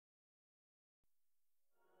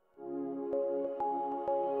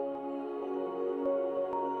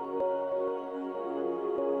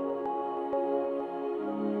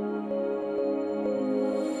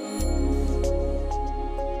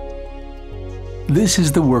This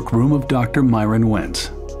is the workroom of Dr. Myron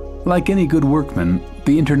Wentz. Like any good workman,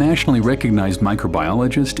 the internationally recognized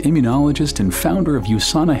microbiologist, immunologist, and founder of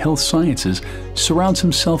USANA Health Sciences surrounds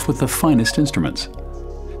himself with the finest instruments.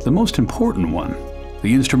 The most important one,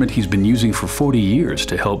 the instrument he's been using for 40 years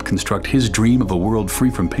to help construct his dream of a world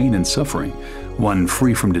free from pain and suffering, one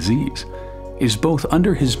free from disease, is both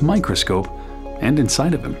under his microscope and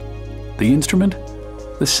inside of him. The instrument,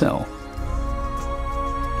 the cell.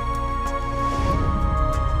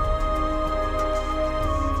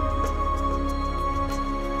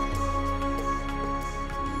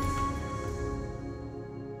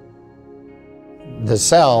 The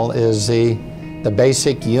cell is the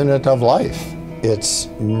basic unit of life. It's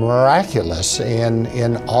miraculous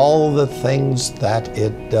in all the things that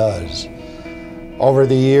it does. Over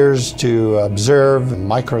the years, to observe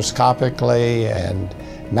microscopically and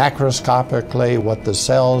macroscopically what the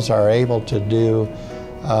cells are able to do,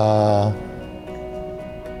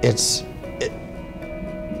 it's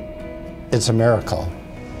a miracle.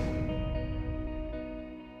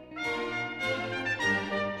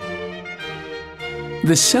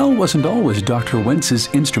 The cell wasn't always Dr. Wentz's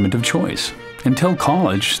instrument of choice. Until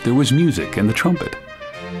college, there was music and the trumpet.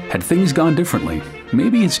 Had things gone differently,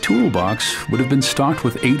 maybe his toolbox would have been stocked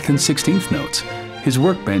with 8th and 16th notes, his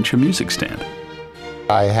workbench a music stand.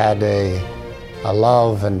 I had a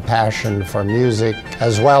love and passion for music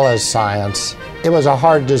as well as science. It was a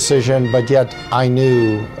hard decision, but yet I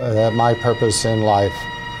knew that my purpose in life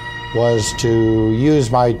was to use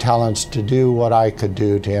my talents to do what I could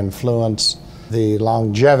do to influence the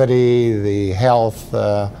longevity, the health,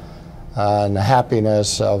 and the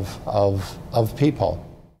happiness of people.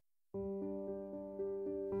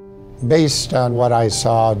 Based on what I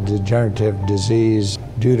saw, degenerative disease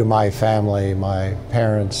due to my family, my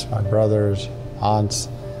parents, my brothers, aunts,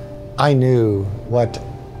 I knew what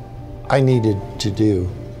I needed to do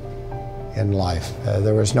in life.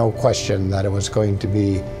 There was no question that it was going to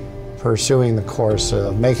be pursuing the course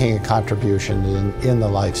of making a contribution in the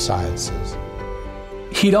life sciences.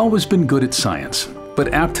 He'd always been good at science,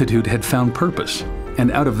 but aptitude had found purpose,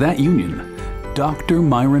 and out of that union, Dr.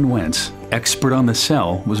 Myron Wentz, expert on the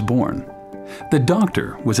cell, was born. The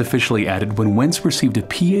doctor was officially added when Wentz received a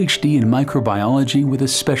PhD in microbiology with a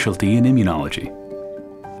specialty in immunology.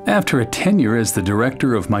 After a tenure as the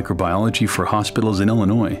director of microbiology for hospitals in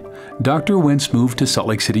Illinois, Dr. Wentz moved to Salt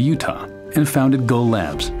Lake City, Utah, and founded Go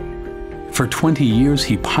Labs. For 20 years,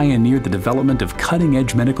 he pioneered the development of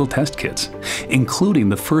cutting-edge medical test kits, including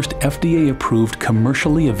the first FDA-approved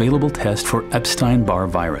commercially available test for Epstein-Barr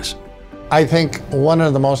virus. I think one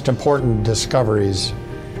of the most important discoveries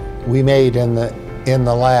we made in the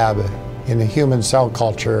lab, in the human cell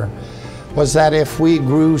culture, was that if we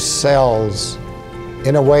grew cells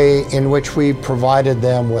in a way in which we provided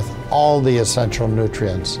them with all the essential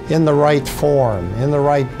nutrients, in the right form, in the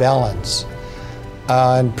right balance,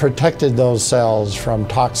 and protected those cells from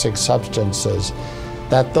toxic substances,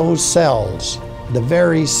 that those cells, the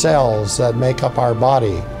very cells that make up our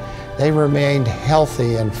body, they remained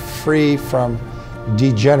healthy and free from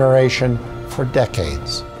degeneration for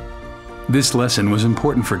decades. This lesson was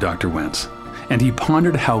important for Dr. Wentz, and he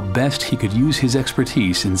pondered how best he could use his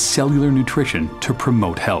expertise in cellular nutrition to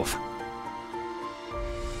promote health.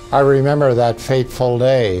 I remember that fateful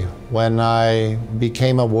day when I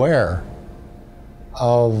became aware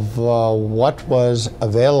of what was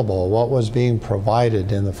available, what was being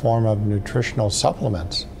provided in the form of nutritional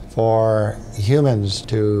supplements for humans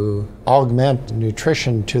to augment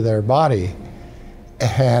nutrition to their body.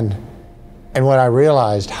 And when I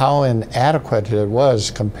realized how inadequate it was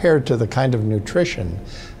compared to the kind of nutrition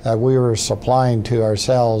that we were supplying to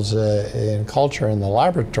ourselves in culture in the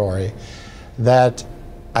laboratory, that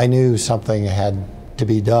I knew something had to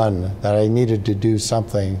be done, that I needed to do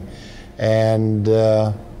something. And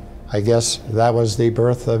I guess that was the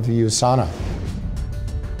birth of USANA.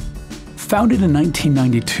 Founded in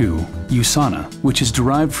 1992, USANA, which is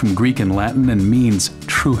derived from Greek and Latin and means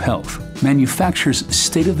true health, manufactures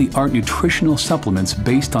state-of-the-art nutritional supplements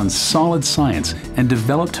based on solid science and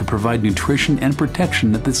developed to provide nutrition and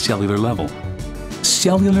protection at the cellular level.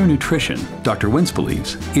 Cellular nutrition, Dr. Wentz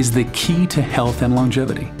believes, is the key to health and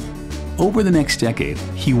longevity. Over the next decade,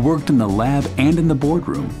 he worked in the lab and in the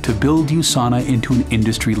boardroom to build USANA into an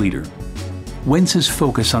industry leader. Wentz's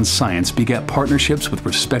focus on science begat partnerships with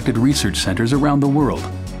respected research centers around the world.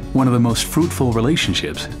 One of the most fruitful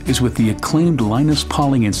relationships is with the acclaimed Linus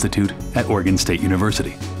Pauling Institute at Oregon State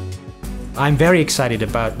University. I'm very excited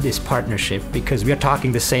about this partnership because we are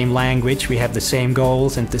talking the same language, we have the same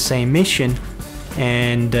goals and the same mission,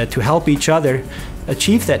 and to help each other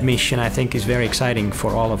achieve that mission, I think, is very exciting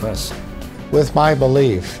for all of us. with my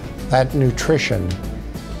belief that nutrition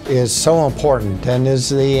is so important and is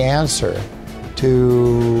the answer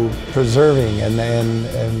to preserving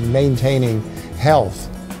and maintaining health,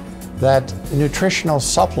 that nutritional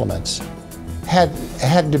supplements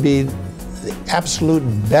had to be the absolute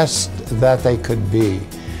best that they could be.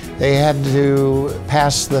 They had to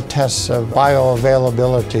pass the tests of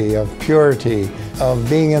bioavailability, of purity, of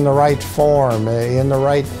being in the right form, in the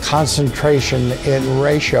right concentration and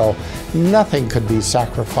ratio. Nothing could be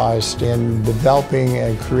sacrificed in developing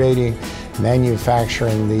and creating,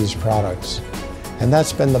 manufacturing these products. And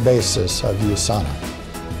that's been the basis of USANA.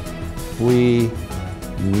 We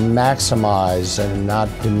maximize and not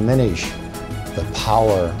diminish the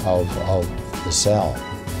power of the cell.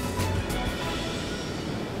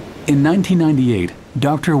 In 1998,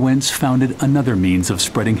 Dr. Wentz founded another means of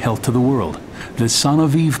spreading health to the world, the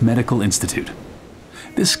Sony Medical Institute.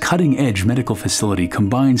 This cutting-edge medical facility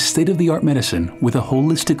combines state-of-the-art medicine with a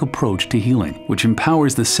holistic approach to healing, which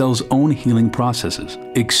empowers the cell's own healing processes.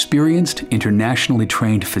 Experienced, internationally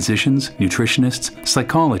trained physicians, nutritionists,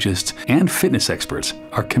 psychologists, and fitness experts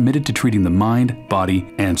are committed to treating the mind,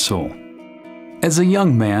 body, and soul. As a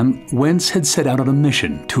young man, Wentz had set out on a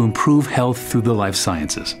mission to improve health through the life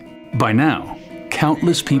sciences. By now,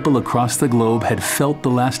 countless people across the globe had felt the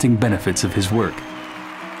lasting benefits of his work.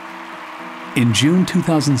 In June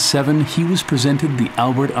 2007, he was presented the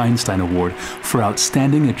Albert Einstein Award for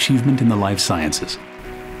Outstanding Achievement in the Life Sciences.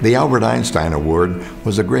 The Albert Einstein Award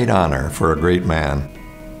was a great honor for a great man.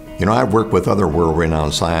 You know, I've worked with other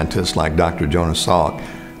world-renowned scientists like Dr. Jonas Salk,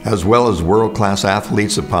 as well as world-class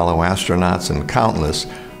athletes, Apollo astronauts, and countless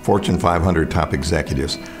Fortune 500 top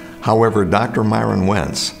executives. However, Dr. Myron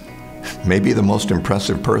Wentz may be the most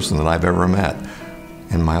impressive person that I've ever met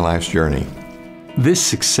in my life's journey. This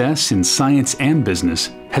success in science and business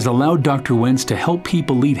has allowed Dr. Wentz to help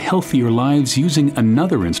people lead healthier lives using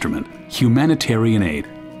another instrument, humanitarian aid.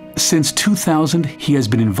 Since 2000, he has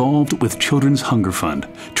been involved with Children's Hunger Fund,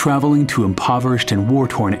 traveling to impoverished and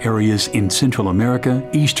war-torn areas in Central America,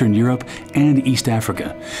 Eastern Europe, and East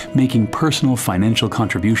Africa, making personal financial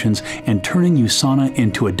contributions and turning USANA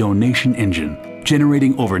into a donation engine,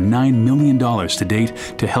 generating over $9 million to date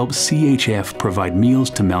to help CHF provide meals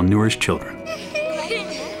to malnourished children.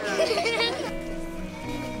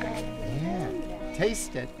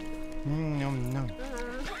 Taste it.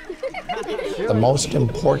 The most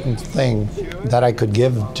important thing that I could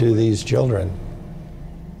give to these children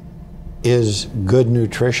is good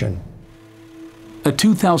nutrition. A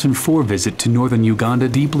 2004 visit to northern Uganda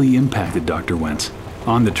deeply impacted Dr. Wentz.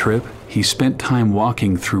 On the trip, he spent time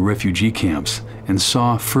walking through refugee camps and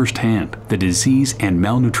saw firsthand the disease and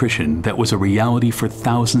malnutrition that was a reality for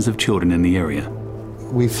thousands of children in the area.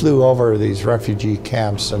 We flew over these refugee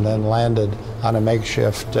camps and then landed on a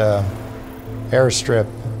makeshift airstrip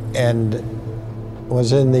and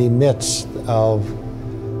was in the midst of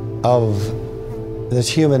this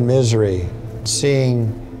human misery,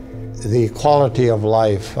 seeing the quality of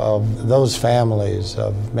life of those families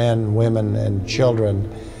of men, women, and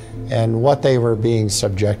children and what they were being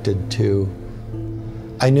subjected to.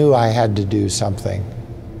 I knew I had to do something.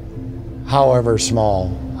 However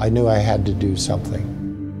small, I knew I had to do something.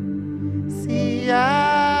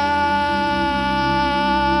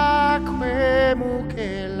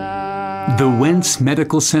 The Wentz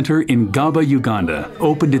Medical Centre in Gaba, Uganda,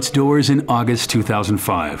 opened its doors in August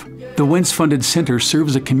 2005. The Wentz-funded center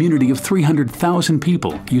serves a community of 300,000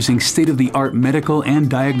 people using state-of-the-art medical and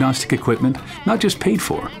diagnostic equipment, not just paid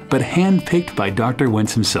for, but hand-picked by Dr.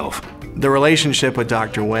 Wentz himself. The relationship with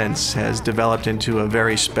Dr. Wentz has developed into a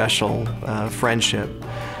very special friendship.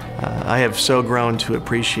 I have so grown to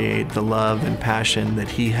appreciate the love and passion that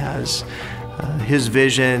he has. His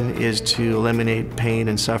vision is to eliminate pain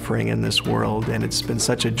and suffering in this world, and it's been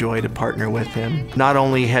such a joy to partner with him. Not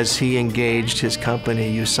only has he engaged his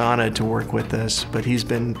company, USANA, to work with us, but he's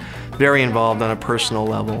been very involved on a personal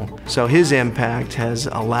level. So his impact has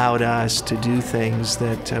allowed us to do things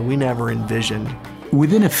that we never envisioned.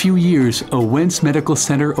 Within a few years, a Wentz Medical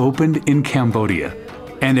Center opened in Cambodia.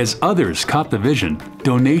 And as others caught the vision,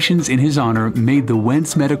 donations in his honor made the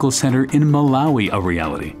Wentz Medical Center in Malawi a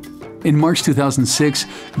reality. In March 2006,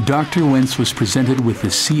 Dr. Wentz was presented with the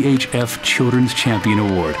CHF Children's Champion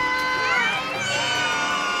Award.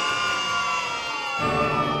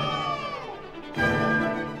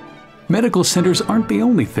 Medical centers aren't the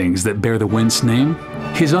only things that bear the Wentz name.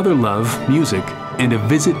 His other love, music, and a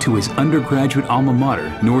visit to his undergraduate alma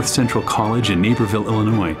mater, North Central College in Naperville,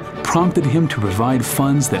 Illinois, prompted him to provide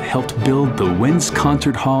funds that helped build the Wentz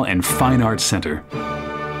Concert Hall and Fine Arts Center.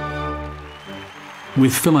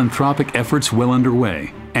 With philanthropic efforts well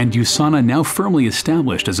underway, and USANA now firmly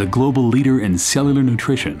established as a global leader in cellular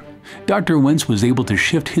nutrition, Dr. Wentz was able to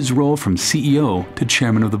shift his role from CEO to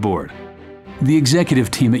chairman of the board. The executive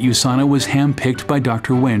team at USANA was handpicked by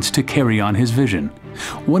Dr. Wentz to carry on his vision.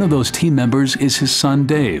 One of those team members is his son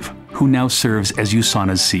Dave, who now serves as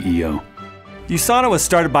USANA's CEO. USANA was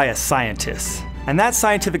started by a scientist, and that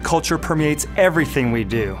scientific culture permeates everything we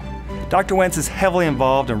do. Dr. Wentz is heavily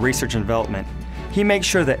involved in research and development. He makes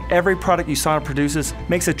sure that every product USANA produces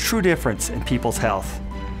makes a true difference in people's health.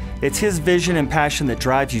 It's his vision and passion that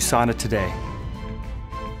drives USANA today.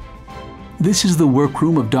 This is the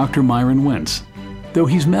workroom of Dr. Myron Wentz. Though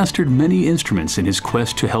he's mastered many instruments in his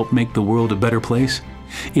quest to help make the world a better place,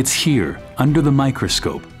 it's here, under the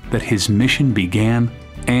microscope, that his mission began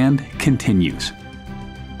and continues.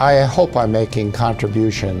 I hope I'm making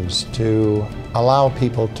contributions to allow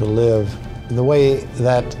people to live the way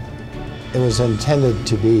that it was intended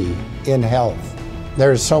to be, in health.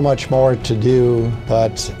 There's so much more to do,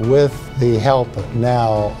 but with the help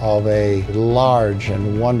now of a large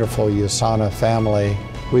and wonderful USANA family,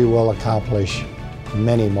 we will accomplish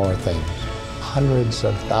many more things. Hundreds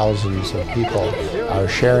of thousands of people are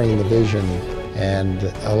sharing the vision and,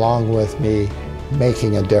 along with me,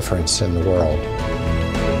 making a difference in the world.